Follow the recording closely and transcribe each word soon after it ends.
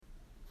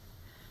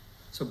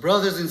So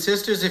brothers and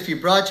sisters, if you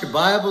brought your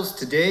Bibles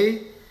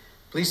today,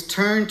 please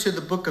turn to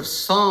the book of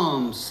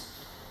Psalms,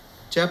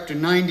 chapter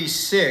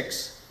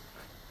 96.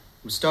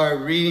 We'll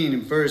start reading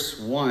in verse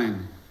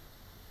 1.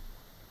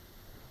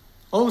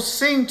 Oh,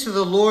 sing to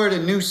the Lord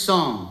a new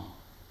song.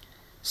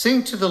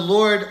 Sing to the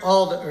Lord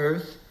all the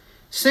earth.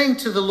 Sing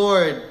to the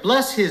Lord,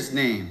 bless his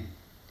name.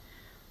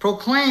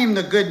 Proclaim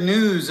the good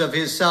news of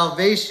his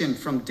salvation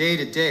from day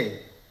to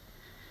day.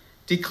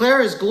 Declare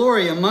his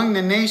glory among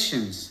the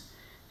nations,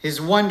 his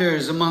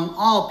wonders among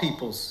all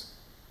peoples.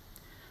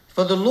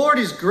 For the Lord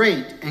is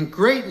great and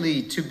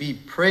greatly to be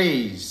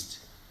praised.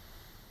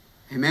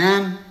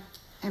 Amen.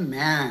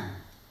 Amen.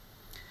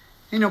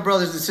 You know,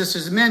 brothers and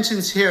sisters, it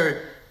mentions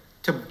here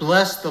to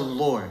bless the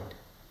Lord.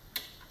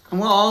 And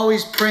we're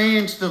always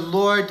praying to the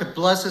Lord to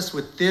bless us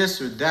with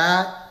this or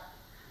that.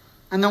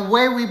 And the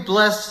way we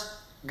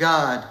bless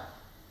God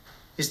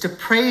is to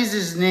praise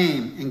his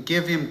name and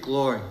give him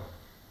glory.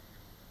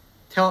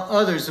 Tell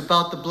others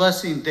about the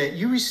blessing that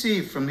you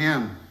receive from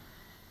him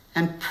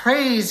and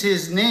praise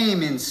his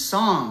name in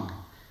song.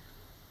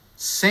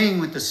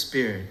 Sing with the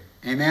Spirit.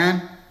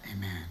 Amen?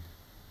 Amen.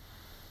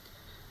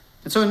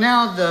 And so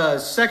now the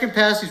second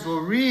passage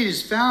we'll read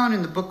is found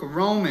in the book of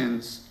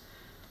Romans,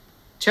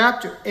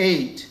 chapter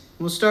 8.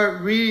 We'll start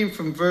reading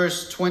from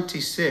verse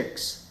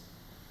 26.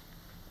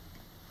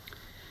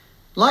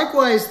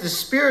 Likewise, the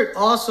Spirit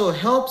also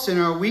helps in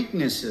our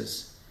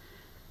weaknesses.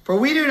 For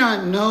we do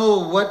not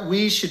know what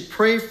we should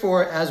pray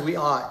for as we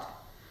ought.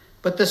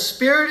 But the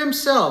Spirit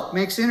himself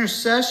makes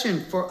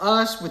intercession for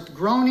us with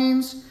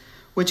groanings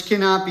which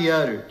cannot be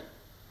uttered.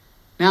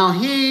 Now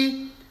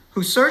he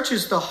who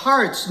searches the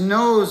hearts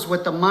knows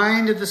what the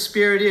mind of the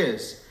Spirit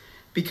is,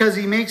 because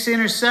he makes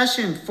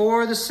intercession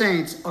for the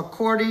saints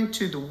according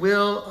to the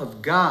will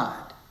of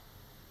God.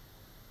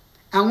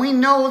 And we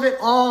know that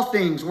all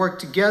things work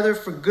together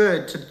for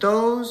good to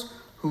those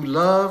who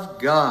love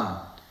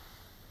God.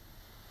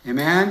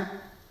 Amen?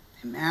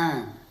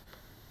 Amen.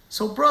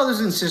 So brothers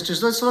and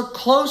sisters, let's look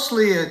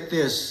closely at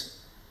this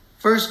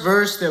first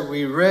verse that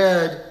we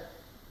read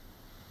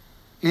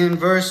in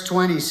verse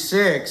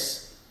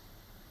 26.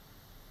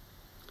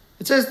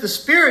 It says, the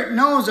Spirit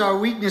knows our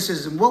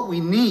weaknesses and what we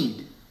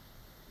need.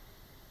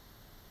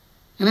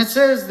 And it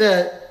says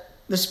that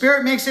the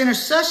Spirit makes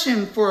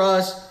intercession for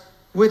us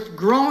with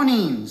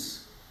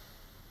groanings.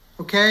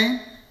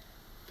 Okay?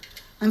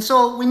 And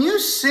so when you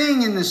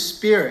sing in the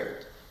Spirit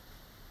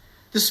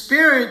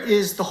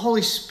is the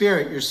Holy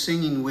Spirit you're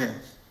singing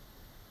with.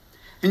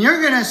 And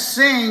you're going to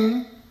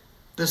sing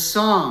the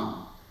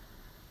song.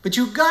 But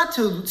you've got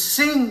to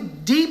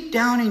sing deep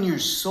down in your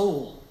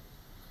soul.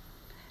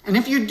 And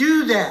if you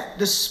do that,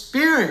 the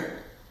Spirit,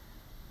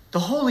 the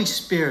Holy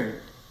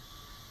Spirit,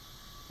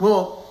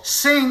 will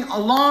sing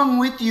along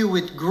with you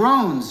with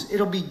groans.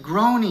 It'll be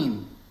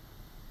groaning.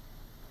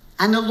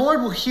 And the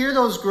Lord will hear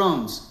those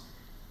groans.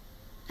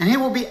 And he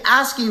will be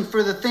asking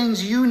for the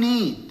things you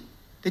need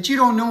that you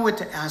don't know what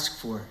to ask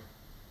for.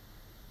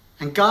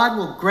 And God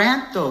will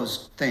grant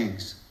those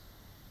things.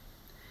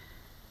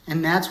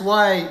 And that's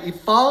why it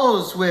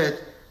follows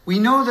with, we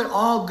know that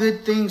all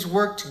good things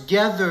work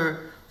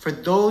together for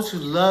those who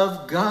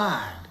love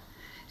God.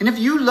 And if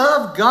you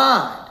love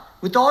God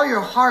with all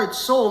your heart,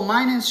 soul,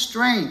 mind, and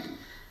strength,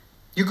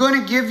 you're going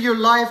to give your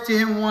life to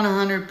him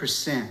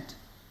 100%.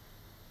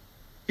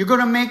 You're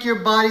going to make your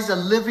bodies a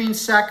living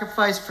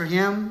sacrifice for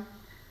him.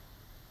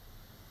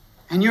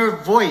 And your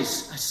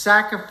voice a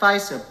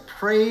sacrifice of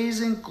praise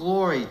and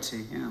glory to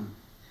him.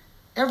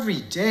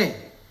 Every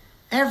day,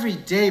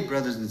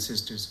 brothers and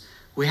sisters,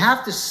 we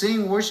have to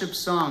sing worship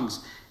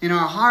songs in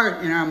our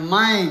heart, in our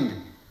mind,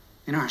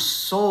 in our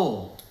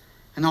soul.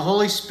 And the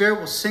Holy Spirit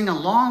will sing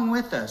along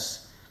with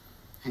us.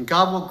 And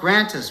God will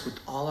grant us with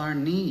all our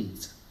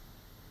needs.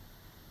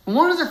 And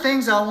one of the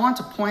things I want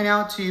to point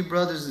out to you,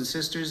 brothers and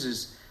sisters,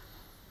 is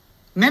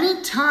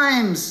many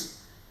times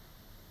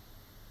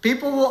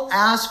people will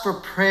ask for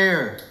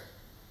prayer.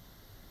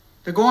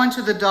 They're going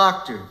to the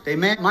doctor. They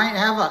might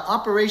have an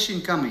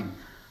operation coming.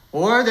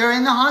 Or they're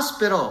in the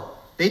hospital.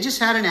 They just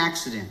had an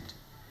accident.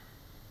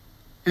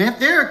 And if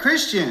they're a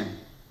Christian,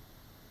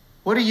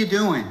 what are you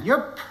doing?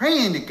 You're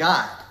praying to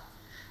God.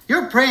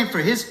 You're praying for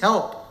his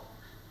help.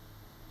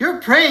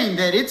 You're praying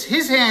that it's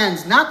his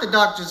hands, not the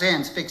doctor's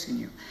hands, fixing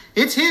you.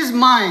 It's his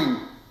mind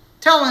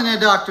telling the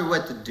doctor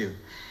what to do.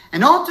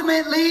 And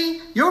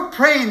ultimately, you're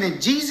praying that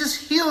Jesus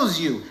heals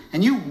you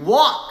and you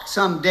walk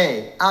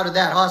someday out of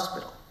that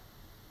hospital.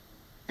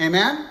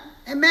 Amen?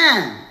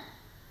 Amen.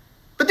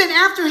 But then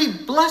after he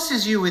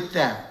blesses you with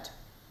that,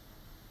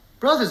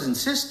 brothers and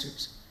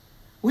sisters,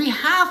 we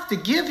have to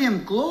give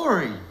him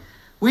glory.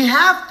 We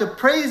have to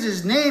praise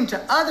his name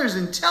to others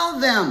and tell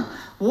them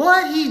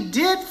what he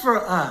did for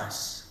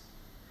us.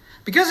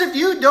 Because if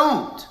you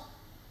don't,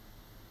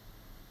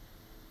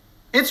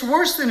 it's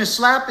worse than a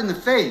slap in the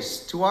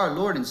face to our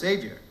Lord and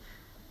Savior.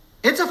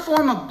 It's a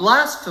form of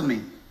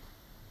blasphemy.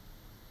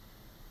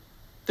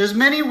 There's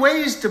many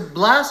ways to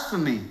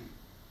blasphemy.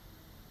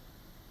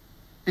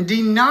 And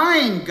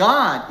denying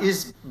God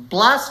is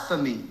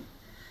blasphemy.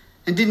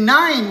 and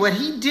denying what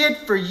he did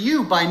for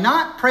you by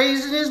not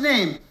praising his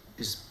name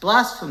is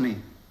blasphemy.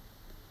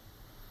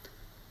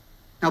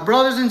 Now,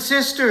 brothers and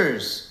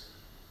sisters,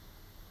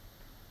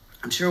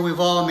 I'm sure we've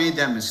all made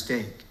that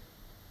mistake,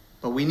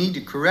 but we need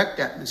to correct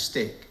that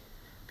mistake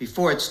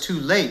before it's too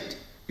late.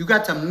 You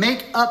got to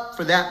make up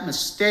for that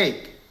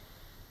mistake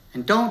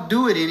and don't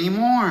do it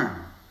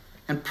anymore,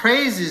 and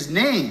praise his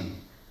name,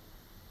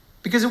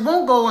 because it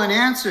won't go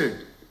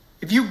unanswered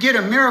if you get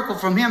a miracle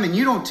from him and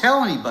you don't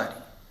tell anybody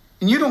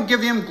and you don't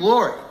give him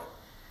glory.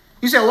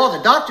 You say, well,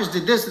 the doctors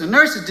did this and the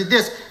nurses did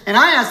this, and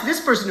I asked this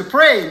person to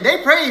pray and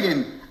they prayed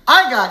and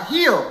I got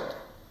healed.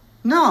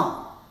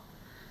 No.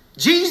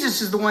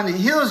 Jesus is the one that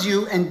heals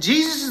you, and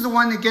Jesus is the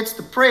one that gets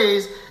the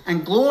praise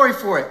and glory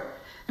for it.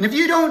 And if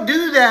you don't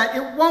do that,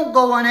 it won't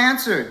go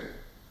unanswered.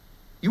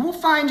 You will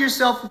find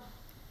yourself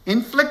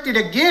inflicted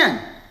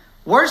again,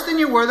 worse than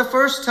you were the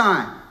first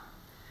time.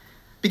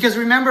 Because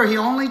remember, he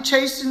only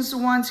chastens the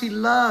ones he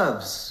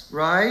loves,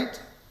 right?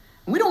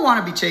 And we don't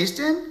want to be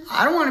chastened.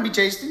 I don't want to be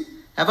chastened.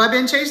 Have I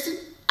been chastened?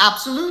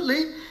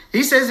 Absolutely.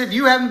 He says if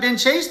you haven't been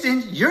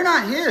chastened, you're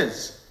not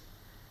his.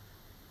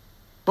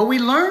 But we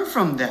learn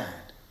from that,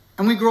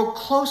 and we grow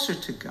closer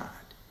to God.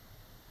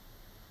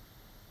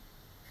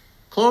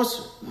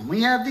 Closer. When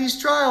we have these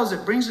trials,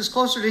 it brings us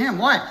closer to him.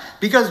 Why?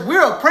 Because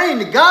we're praying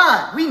to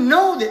God. We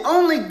know that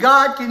only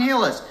God can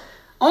heal us.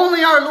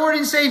 Only our Lord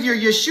and Savior,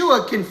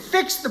 Yeshua, can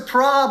fix the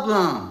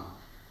problem.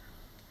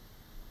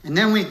 And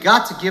then we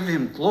got to give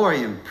him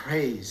glory and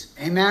praise.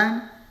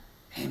 Amen?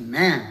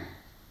 Amen.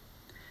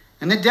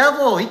 And the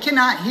devil, he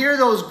cannot hear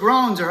those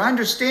groans or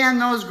understand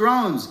those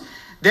groans,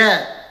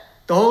 that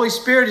the Holy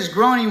Spirit is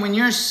groaning when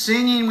you're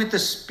singing with the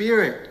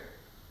Spirit.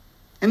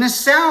 And the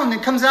sound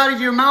that comes out of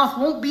your mouth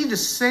won't be the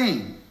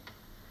same.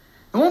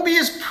 It won't be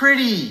as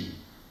pretty.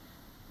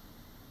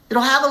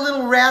 It'll have a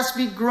little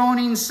raspy,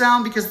 groaning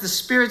sound because the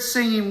Spirit's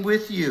singing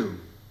with you.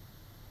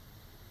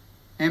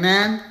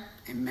 Amen?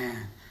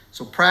 Amen.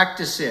 So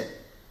practice it.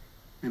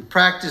 And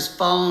practice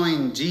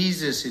following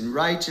Jesus in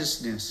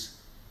righteousness.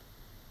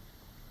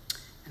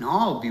 And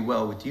all will be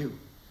well with you.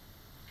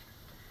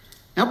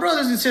 Now,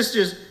 brothers and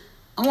sisters,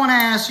 I want to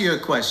ask you a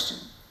question.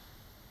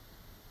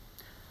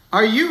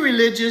 Are you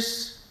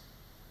religious?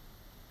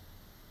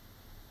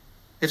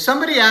 If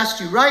somebody asked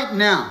you right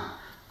now,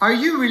 are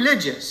you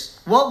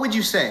religious? What would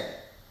you say?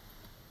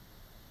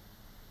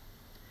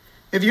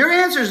 If your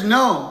answer is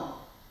no,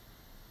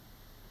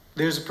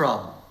 there's a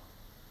problem.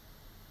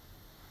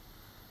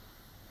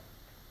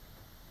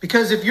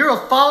 Because if you're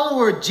a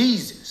follower of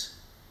Jesus,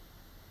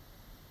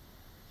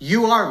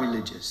 you are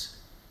religious.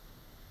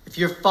 If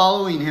you're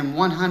following him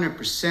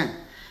 100%,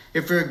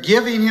 if you're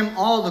giving him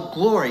all the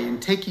glory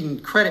and taking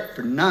credit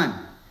for none,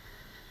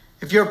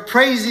 if you're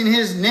praising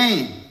his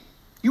name,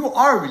 you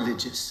are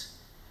religious.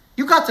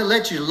 You got to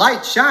let your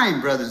light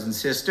shine, brothers and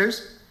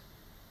sisters.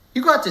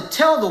 You got to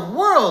tell the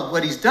world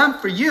what he's done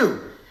for you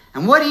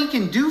and what he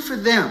can do for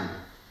them.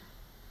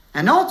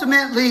 And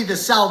ultimately, the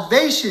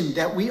salvation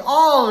that we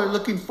all are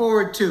looking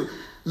forward to,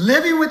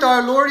 living with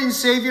our Lord and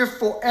Savior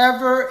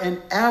forever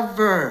and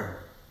ever.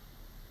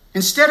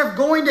 Instead of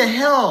going to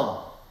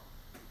hell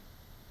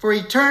for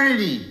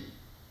eternity,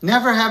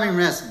 never having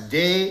rest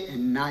day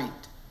and night.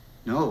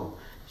 No,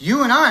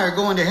 you and I are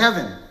going to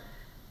heaven.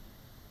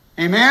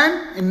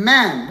 Amen?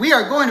 Amen. We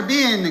are going to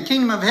be in the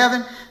kingdom of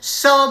heaven,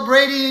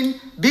 celebrating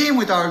being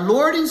with our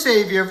Lord and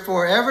Savior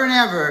forever and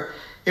ever,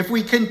 if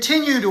we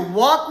continue to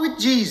walk with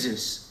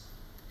Jesus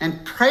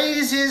and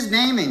praise his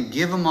name and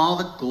give him all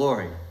the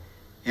glory.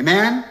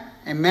 Amen?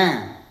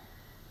 Amen.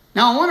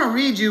 Now I want to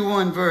read you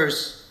one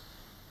verse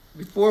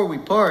before we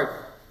part.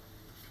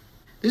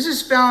 This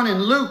is found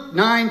in Luke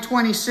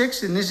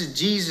 9:26, and this is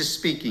Jesus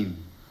speaking.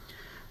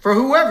 For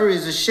whoever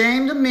is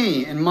ashamed of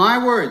me and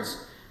my words,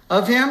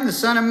 of him the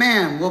Son of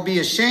Man will be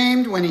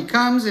ashamed when he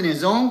comes in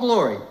his own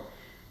glory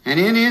and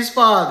in his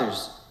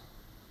Father's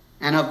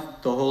and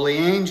of the holy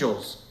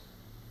angels.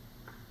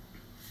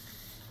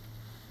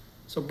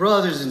 So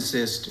brothers and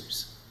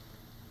sisters,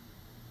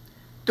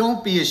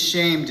 don't be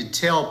ashamed to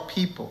tell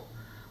people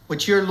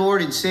what your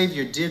Lord and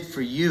Savior did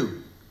for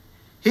you.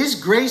 His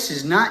grace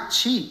is not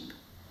cheap.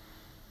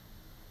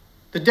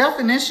 The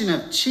definition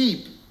of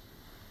cheap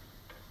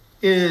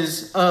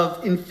is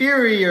of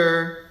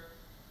inferior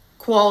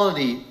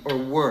quality or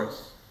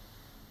worth.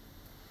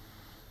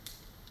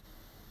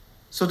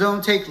 So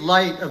don't take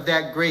light of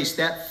that grace,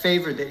 that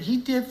favor that he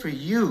did for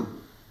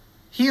you,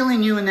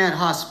 healing you in that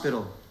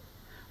hospital,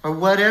 or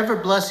whatever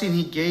blessing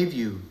he gave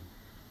you.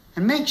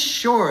 And make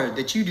sure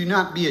that you do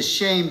not be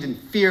ashamed and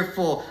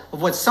fearful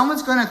of what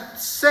someone's going to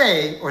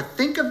say or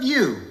think of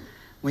you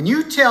when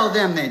you tell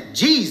them that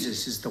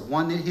Jesus is the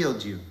one that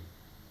healed you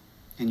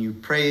and you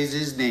praise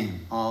his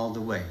name all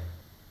the way.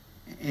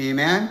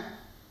 Amen?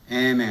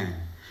 Amen.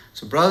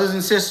 So brothers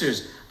and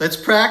sisters, let's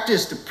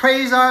practice to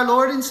praise our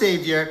Lord and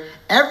Savior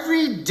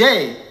every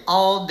day,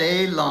 all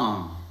day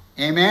long.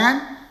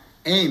 Amen?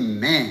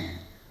 Amen.